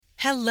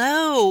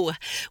Hello.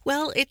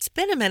 Well, it's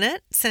been a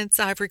minute since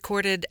I've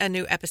recorded a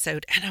new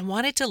episode, and I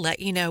wanted to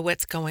let you know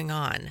what's going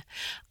on.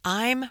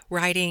 I'm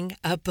writing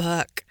a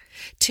book,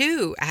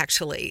 two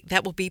actually,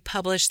 that will be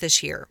published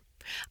this year.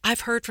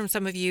 I've heard from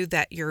some of you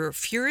that you're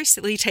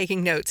furiously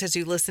taking notes as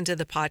you listen to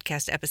the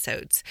podcast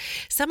episodes.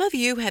 Some of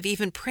you have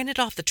even printed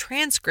off the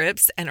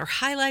transcripts and are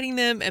highlighting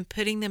them and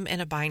putting them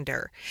in a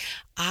binder.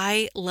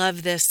 I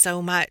love this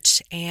so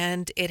much,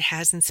 and it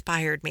has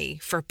inspired me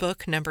for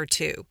book number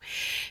 2.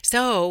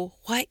 So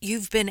what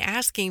you've been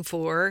asking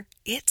for,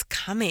 it's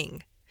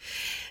coming.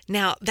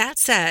 Now, that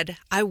said,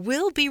 I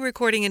will be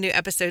recording a new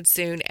episode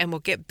soon and we'll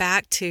get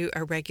back to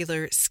a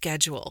regular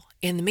schedule.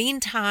 In the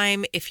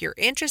meantime, if you're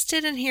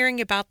interested in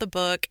hearing about the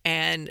book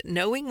and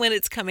knowing when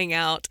it's coming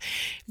out,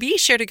 be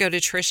sure to go to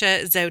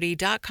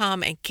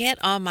trishazodi.com and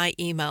get on my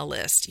email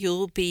list.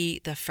 You'll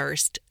be the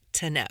first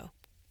to know.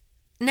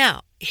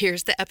 Now,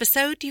 here's the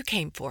episode you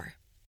came for.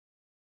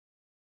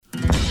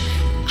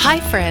 Hi,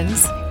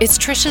 friends. It's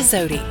Trisha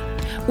Zodi.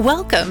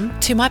 Welcome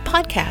to my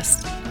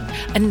podcast.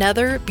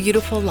 Another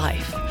beautiful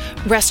life,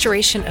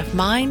 restoration of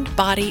mind,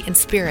 body, and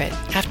spirit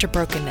after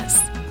brokenness.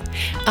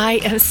 I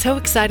am so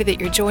excited that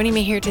you're joining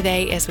me here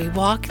today as we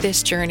walk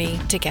this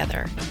journey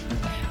together.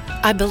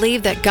 I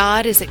believe that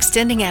God is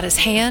extending out His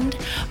hand,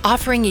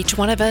 offering each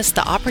one of us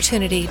the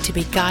opportunity to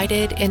be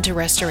guided into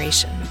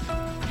restoration.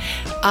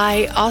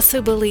 I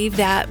also believe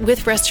that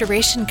with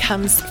restoration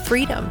comes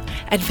freedom,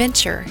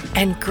 adventure,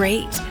 and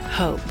great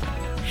hope.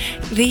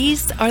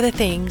 These are the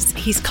things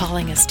He's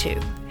calling us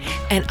to.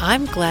 And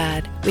I'm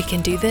glad we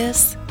can do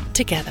this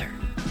together.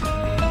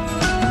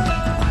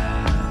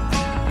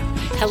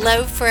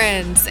 Hello,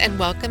 friends, and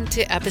welcome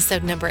to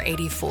episode number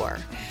 84.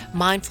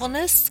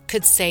 Mindfulness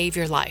could save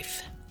your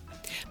life.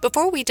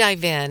 Before we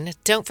dive in,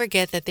 don't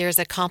forget that there's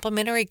a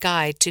complimentary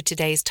guide to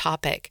today's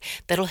topic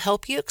that'll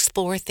help you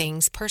explore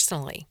things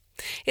personally.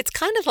 It's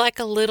kind of like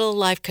a little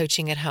life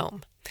coaching at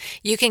home.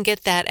 You can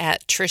get that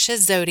at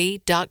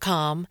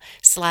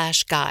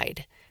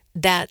trishazodi.com/guide.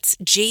 That's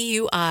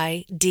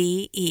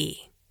GUIDE.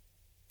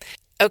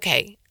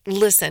 Okay,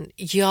 listen,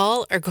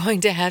 y'all are going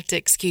to have to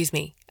excuse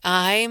me.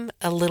 I'm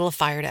a little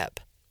fired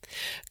up.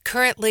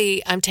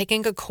 Currently, I'm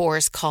taking a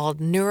course called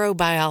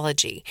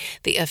Neurobiology,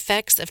 the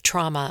Effects of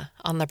Trauma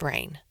on the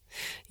Brain.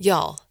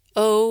 Y'all,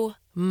 oh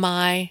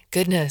my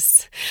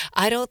goodness.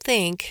 I don't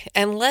think,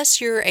 unless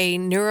you're a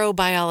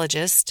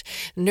neurobiologist,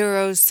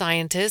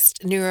 neuroscientist,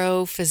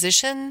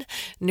 neurophysician,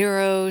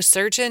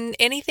 neurosurgeon,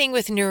 anything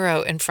with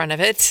neuro in front of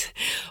it,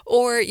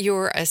 or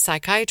you're a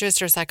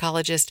psychiatrist or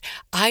psychologist,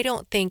 I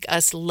don't think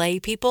us lay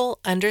people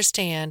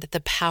understand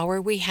the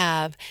power we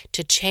have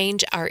to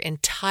change our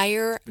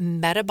entire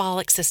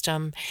metabolic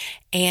system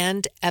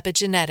and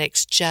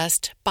epigenetics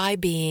just by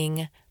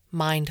being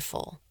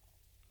mindful.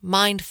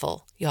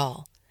 Mindful,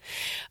 y'all.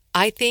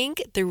 I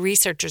think the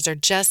researchers are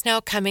just now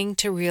coming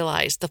to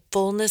realize the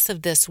fullness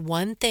of this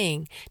one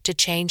thing to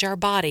change our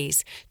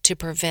bodies to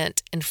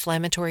prevent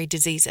inflammatory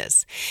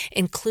diseases,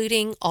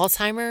 including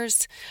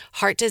Alzheimer's,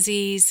 heart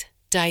disease,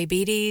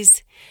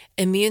 diabetes,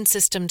 immune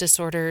system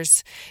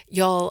disorders.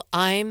 Y'all,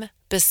 I'm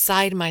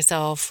beside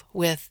myself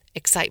with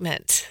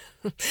excitement.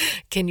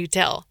 Can you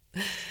tell?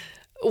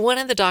 One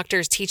of the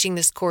doctors teaching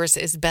this course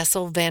is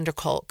Bessel van der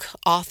Kolk,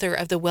 author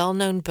of the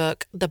well-known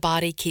book, The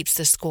Body Keeps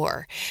the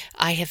Score.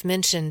 I have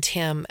mentioned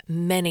him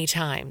many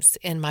times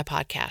in my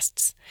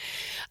podcasts.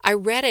 I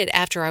read it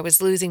after I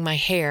was losing my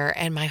hair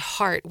and my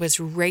heart was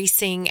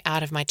racing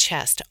out of my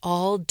chest,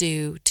 all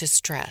due to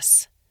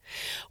stress.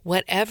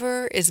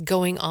 Whatever is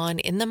going on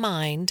in the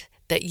mind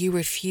that you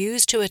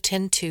refuse to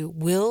attend to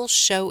will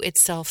show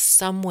itself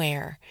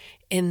somewhere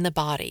in the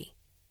body.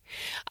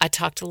 I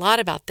talked a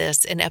lot about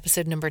this in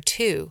episode number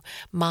 2,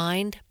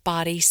 Mind,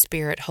 Body,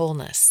 Spirit,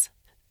 Wholeness.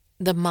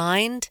 The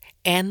mind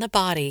and the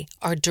body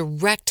are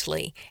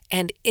directly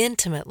and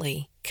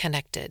intimately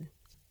connected.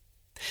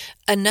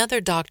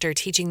 Another doctor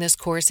teaching this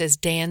course is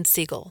Dan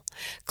Siegel,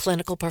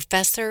 clinical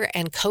professor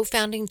and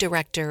co-founding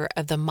director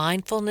of the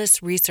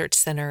Mindfulness Research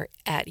Center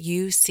at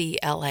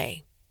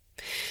UCLA.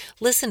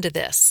 Listen to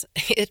this.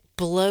 It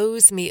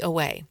blows me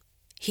away.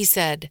 He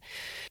said,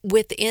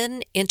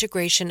 within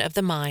integration of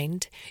the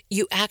mind,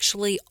 you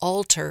actually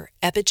alter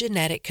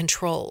epigenetic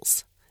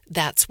controls.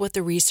 That's what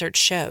the research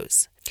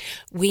shows.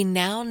 We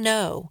now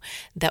know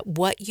that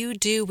what you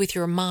do with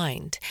your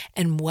mind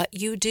and what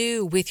you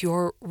do with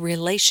your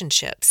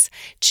relationships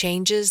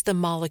changes the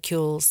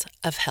molecules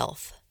of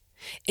health.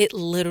 It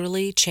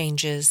literally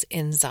changes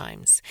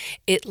enzymes.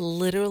 It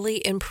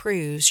literally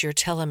improves your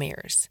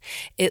telomeres.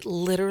 It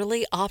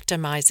literally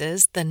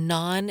optimizes the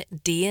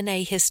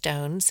non-DNA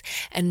histones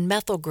and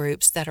methyl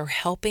groups that are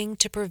helping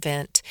to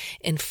prevent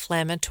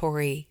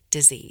inflammatory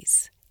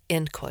disease.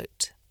 End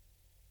quote.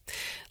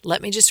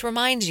 Let me just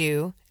remind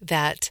you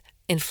that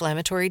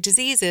inflammatory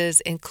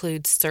diseases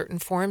include certain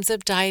forms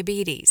of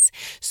diabetes,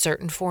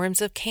 certain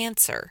forms of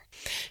cancer.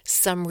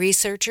 Some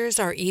researchers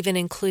are even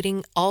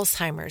including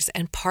Alzheimer's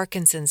and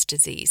Parkinson's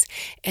disease,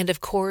 and of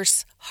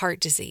course, heart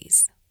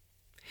disease.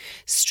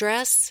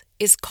 Stress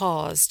is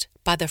caused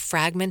by the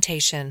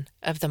fragmentation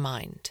of the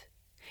mind.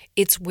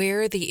 It's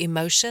where the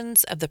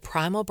emotions of the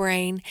primal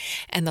brain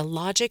and the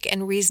logic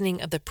and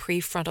reasoning of the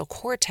prefrontal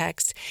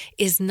cortex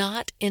is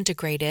not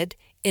integrated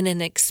in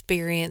an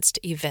experienced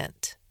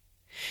event.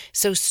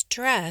 So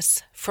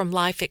stress from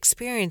life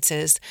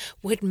experiences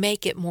would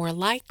make it more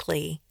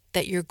likely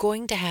that you're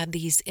going to have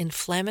these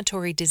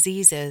inflammatory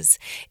diseases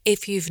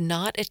if you've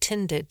not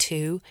attended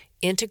to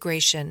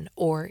integration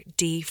or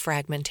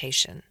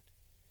defragmentation.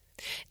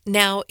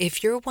 Now,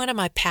 if you're one of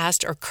my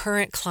past or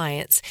current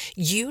clients,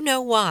 you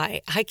know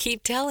why I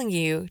keep telling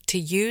you to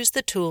use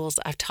the tools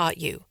I've taught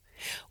you.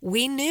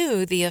 We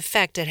knew the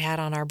effect it had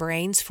on our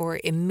brains for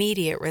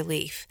immediate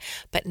relief,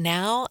 but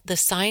now the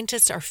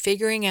scientists are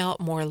figuring out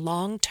more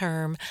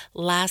long-term,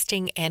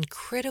 lasting, and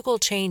critical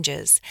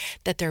changes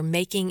that they're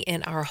making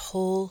in our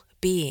whole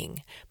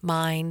being,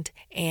 mind,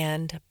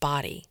 and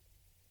body.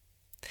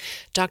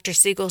 Dr.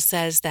 Siegel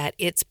says that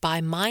it's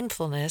by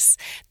mindfulness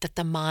that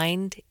the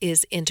mind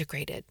is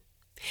integrated.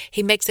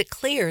 He makes it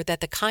clear that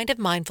the kind of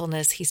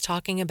mindfulness he's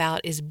talking about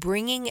is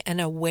bringing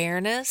an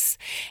awareness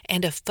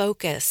and a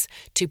focus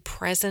to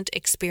present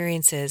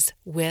experiences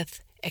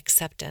with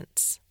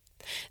acceptance.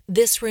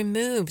 This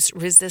removes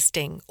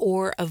resisting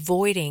or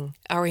avoiding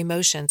our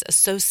emotions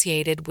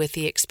associated with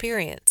the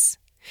experience.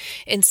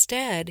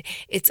 Instead,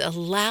 it's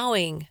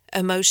allowing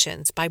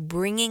emotions by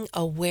bringing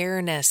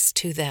awareness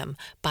to them,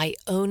 by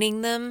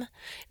owning them,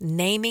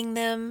 naming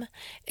them,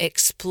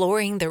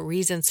 exploring the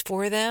reasons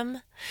for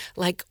them,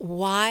 like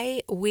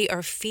why we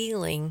are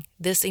feeling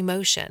this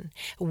emotion.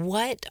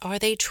 What are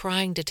they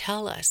trying to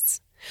tell us?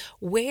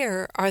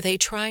 Where are they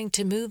trying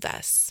to move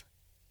us?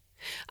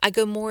 I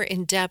go more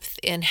in depth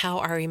in how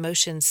our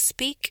emotions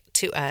speak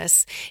to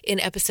us in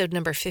episode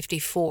number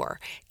 54,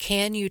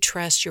 Can You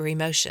Trust Your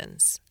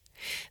Emotions?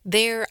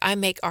 There, I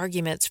make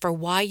arguments for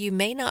why you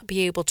may not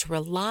be able to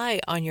rely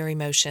on your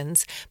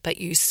emotions, but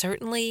you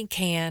certainly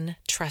can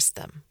trust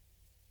them.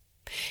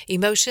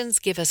 Emotions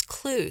give us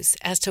clues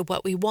as to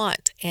what we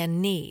want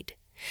and need.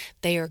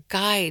 They are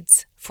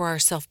guides for our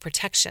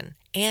self-protection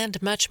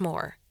and much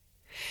more.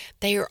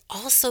 They are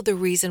also the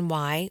reason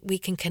why we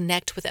can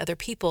connect with other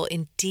people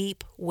in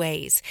deep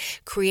ways,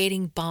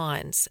 creating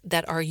bonds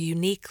that are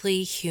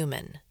uniquely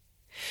human.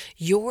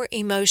 Your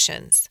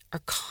emotions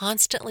are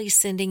constantly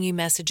sending you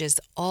messages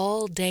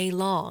all day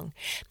long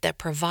that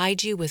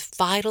provide you with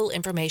vital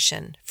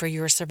information for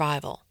your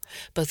survival,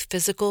 both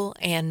physical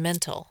and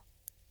mental.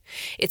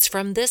 It's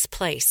from this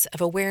place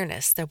of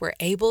awareness that we're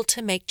able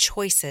to make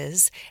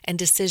choices and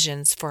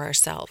decisions for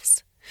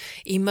ourselves.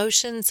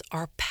 Emotions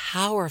are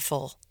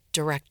powerful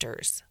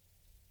directors.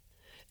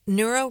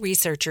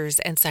 Neuroresearchers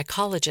and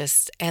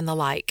psychologists and the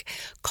like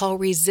call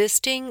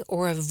resisting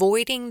or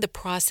avoiding the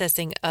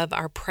processing of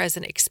our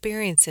present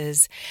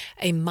experiences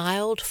a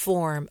mild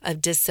form of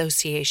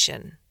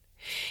dissociation.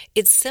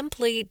 It's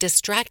simply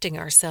distracting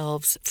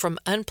ourselves from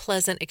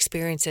unpleasant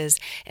experiences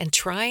and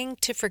trying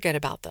to forget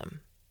about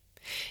them.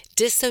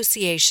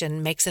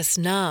 Dissociation makes us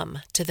numb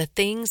to the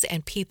things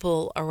and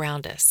people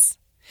around us.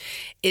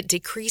 It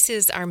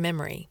decreases our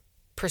memory,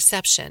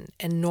 perception,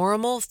 and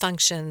normal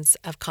functions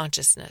of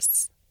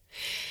consciousness.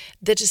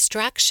 The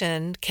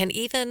distraction can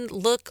even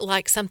look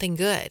like something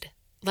good,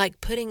 like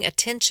putting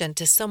attention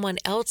to someone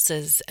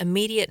else's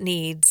immediate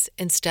needs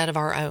instead of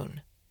our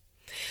own.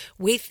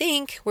 We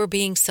think we're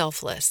being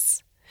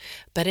selfless,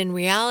 but in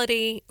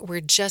reality, we're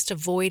just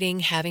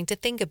avoiding having to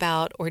think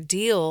about or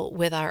deal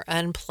with our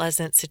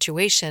unpleasant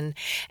situation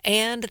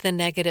and the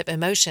negative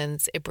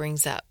emotions it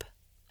brings up.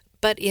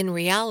 But in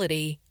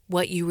reality,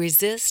 what you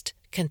resist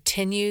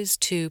continues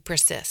to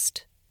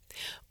persist.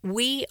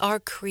 We are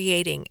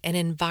creating an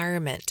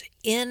environment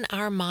in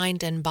our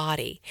mind and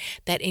body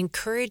that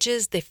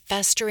encourages the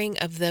festering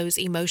of those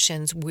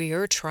emotions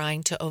we're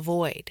trying to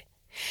avoid,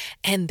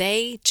 and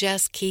they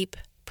just keep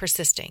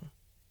persisting.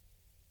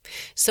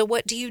 So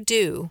what do you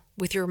do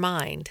with your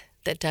mind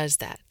that does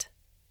that?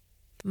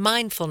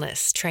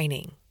 Mindfulness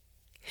training.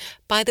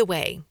 By the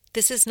way,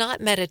 this is not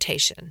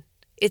meditation.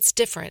 It's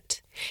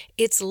different.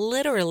 It's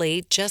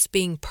literally just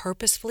being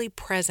purposefully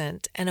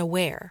present and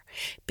aware,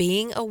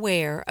 being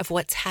aware of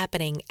what's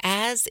happening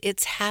as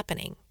it's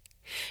happening,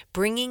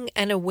 bringing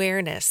an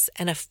awareness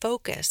and a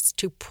focus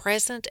to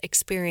present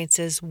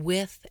experiences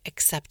with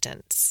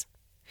acceptance.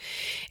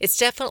 It's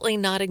definitely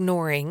not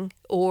ignoring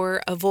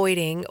or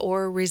avoiding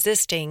or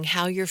resisting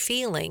how you're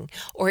feeling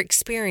or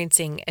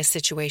experiencing a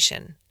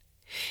situation.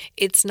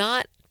 It's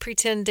not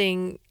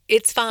pretending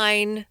it's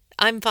fine,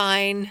 I'm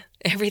fine,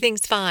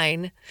 everything's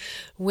fine,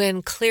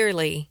 when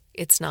clearly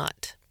it's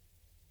not.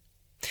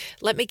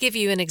 Let me give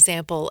you an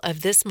example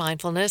of this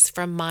mindfulness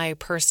from my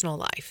personal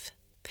life.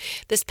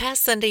 This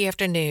past Sunday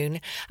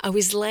afternoon, I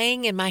was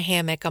laying in my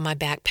hammock on my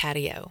back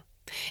patio.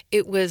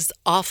 It was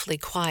awfully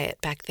quiet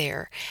back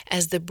there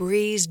as the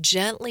breeze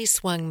gently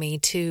swung me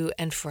to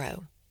and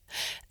fro.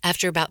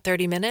 After about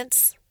 30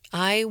 minutes,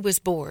 I was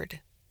bored.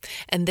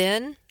 And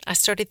then I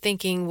started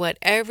thinking what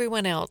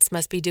everyone else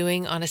must be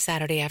doing on a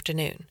Saturday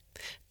afternoon.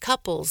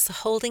 Couples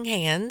holding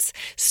hands,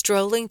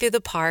 strolling through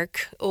the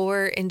park,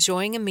 or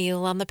enjoying a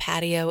meal on the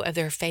patio of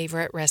their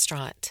favorite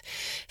restaurant.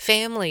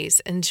 Families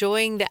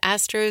enjoying the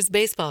Astros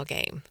baseball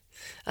game.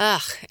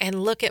 Ugh,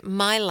 and look at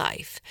my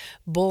life.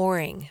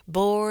 Boring,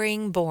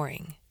 boring,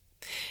 boring.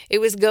 It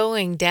was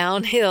going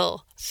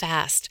downhill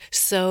fast,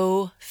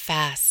 so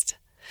fast.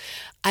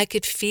 I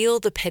could feel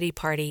the pity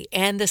party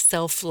and the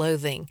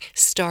self-loathing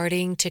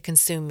starting to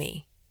consume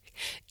me.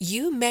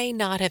 You may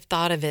not have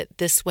thought of it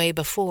this way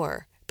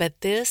before,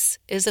 but this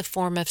is a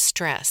form of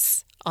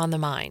stress on the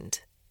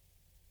mind.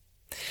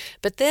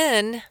 But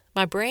then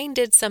my brain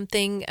did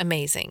something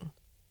amazing.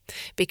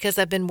 Because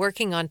I've been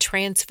working on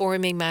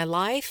transforming my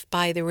life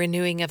by the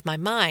renewing of my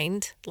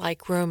mind,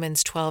 like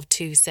Romans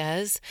 12:2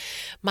 says,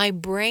 my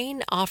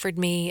brain offered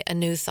me a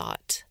new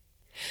thought.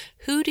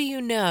 Who do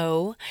you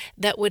know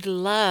that would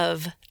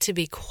love to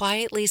be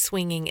quietly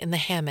swinging in the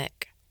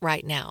hammock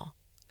right now?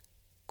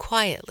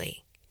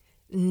 Quietly.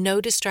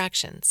 No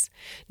distractions,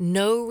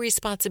 no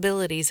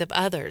responsibilities of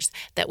others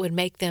that would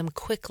make them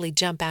quickly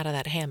jump out of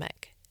that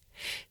hammock.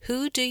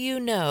 Who do you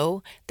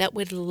know that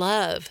would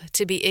love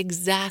to be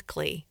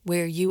exactly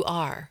where you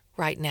are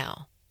right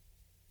now?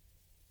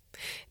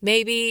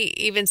 Maybe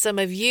even some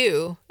of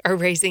you are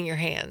raising your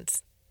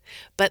hands.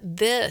 But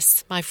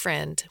this, my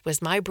friend,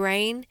 was my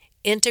brain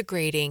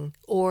integrating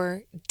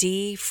or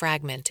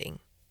defragmenting.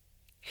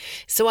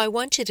 So I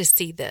want you to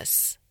see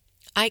this.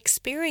 I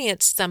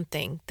experienced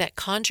something that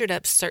conjured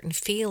up certain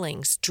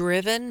feelings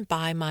driven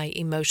by my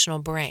emotional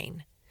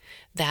brain.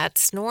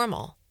 That's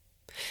normal.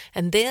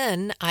 And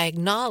then I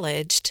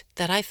acknowledged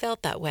that I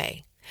felt that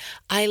way.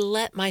 I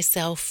let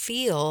myself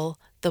feel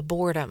the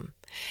boredom,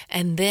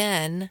 and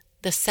then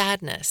the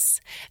sadness,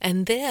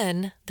 and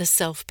then the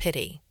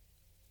self-pity.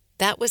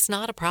 That was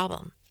not a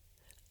problem.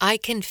 I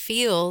can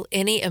feel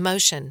any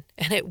emotion,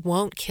 and it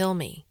won't kill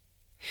me.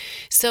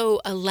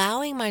 So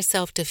allowing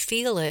myself to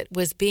feel it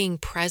was being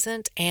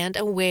present and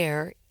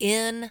aware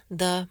in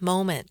the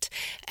moment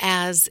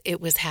as it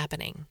was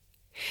happening.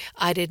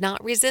 I did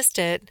not resist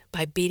it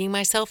by beating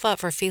myself up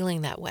for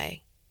feeling that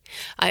way.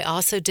 I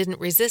also didn't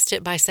resist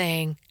it by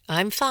saying,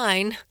 I'm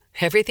fine,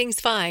 everything's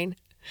fine.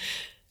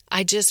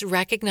 I just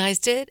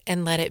recognized it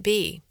and let it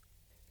be.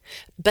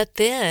 But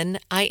then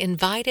I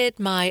invited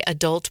my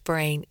adult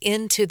brain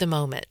into the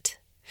moment.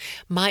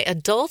 My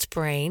adult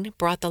brain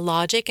brought the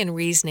logic and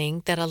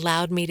reasoning that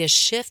allowed me to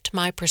shift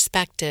my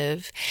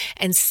perspective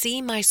and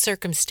see my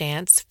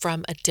circumstance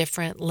from a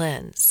different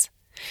lens.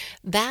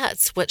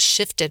 That's what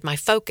shifted my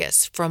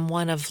focus from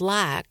one of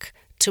lack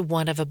to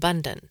one of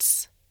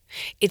abundance.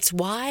 It's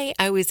why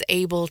I was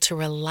able to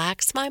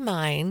relax my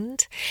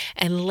mind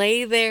and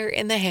lay there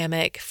in the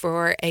hammock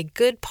for a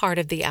good part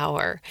of the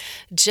hour,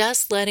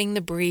 just letting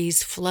the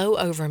breeze flow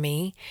over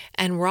me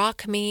and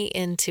rock me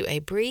into a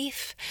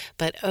brief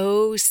but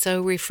oh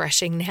so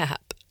refreshing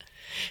nap.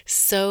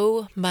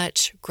 So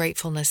much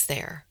gratefulness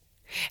there.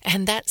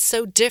 And that's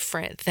so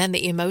different than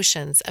the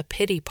emotions a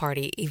pity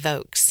party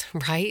evokes,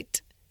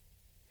 right?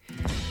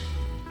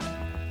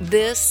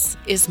 This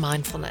is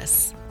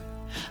mindfulness.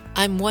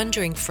 I'm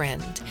wondering,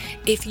 friend,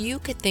 if you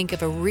could think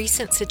of a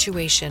recent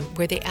situation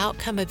where the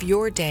outcome of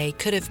your day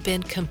could have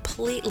been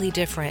completely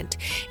different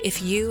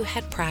if you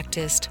had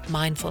practiced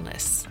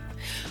mindfulness.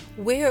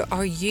 Where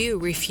are you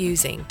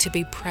refusing to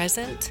be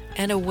present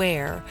and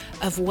aware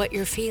of what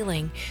you're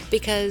feeling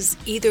because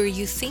either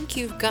you think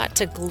you've got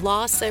to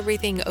gloss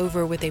everything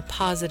over with a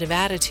positive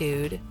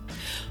attitude,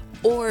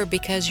 or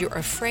because you're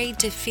afraid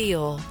to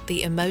feel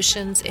the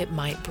emotions it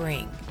might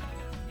bring?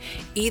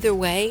 Either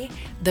way,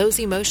 those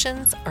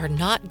emotions are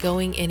not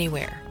going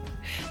anywhere.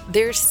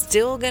 They're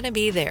still going to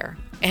be there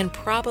and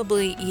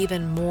probably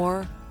even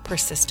more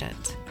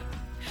persistent.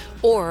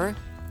 Or,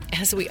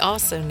 as we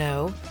also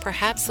know,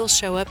 perhaps they'll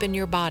show up in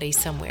your body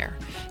somewhere,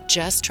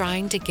 just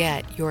trying to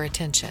get your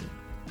attention.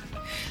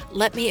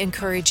 Let me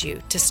encourage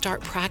you to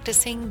start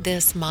practicing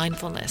this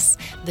mindfulness,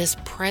 this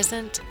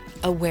present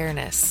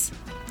awareness.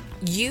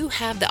 You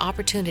have the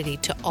opportunity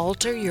to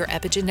alter your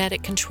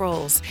epigenetic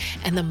controls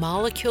and the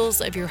molecules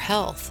of your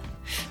health.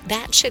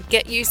 That should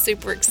get you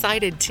super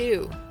excited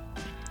too.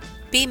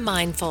 Be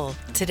mindful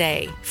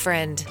today,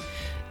 friend.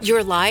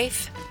 Your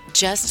life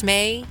just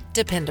may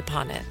depend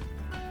upon it.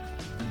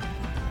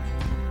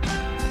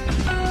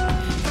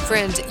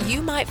 Friend,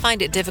 you might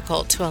find it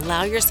difficult to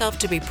allow yourself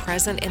to be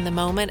present in the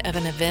moment of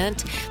an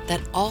event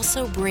that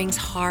also brings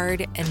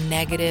hard and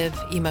negative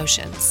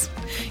emotions.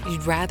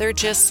 You'd rather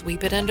just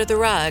sweep it under the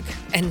rug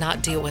and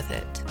not deal with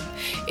it.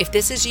 If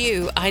this is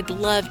you, I'd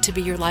love to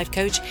be your life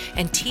coach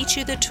and teach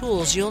you the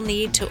tools you'll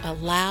need to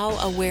allow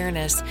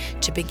awareness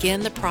to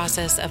begin the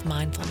process of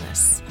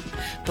mindfulness.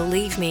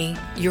 Believe me,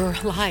 your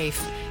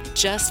life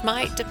just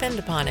might depend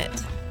upon it.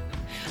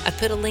 I've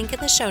put a link in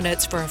the show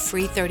notes for a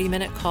free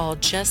 30-minute call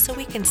just so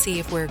we can see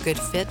if we're a good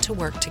fit to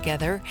work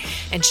together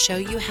and show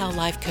you how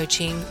life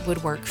coaching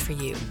would work for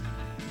you.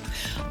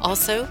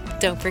 Also,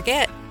 don't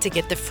forget to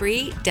get the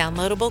free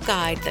downloadable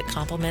guide that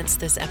complements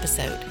this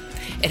episode.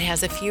 It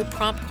has a few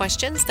prompt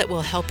questions that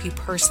will help you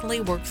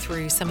personally work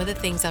through some of the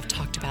things I've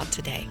talked about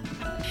today.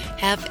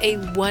 Have a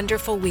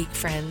wonderful week,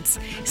 friends.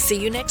 See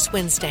you next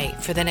Wednesday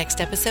for the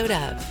next episode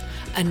of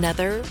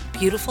Another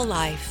Beautiful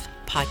Life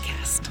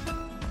podcast.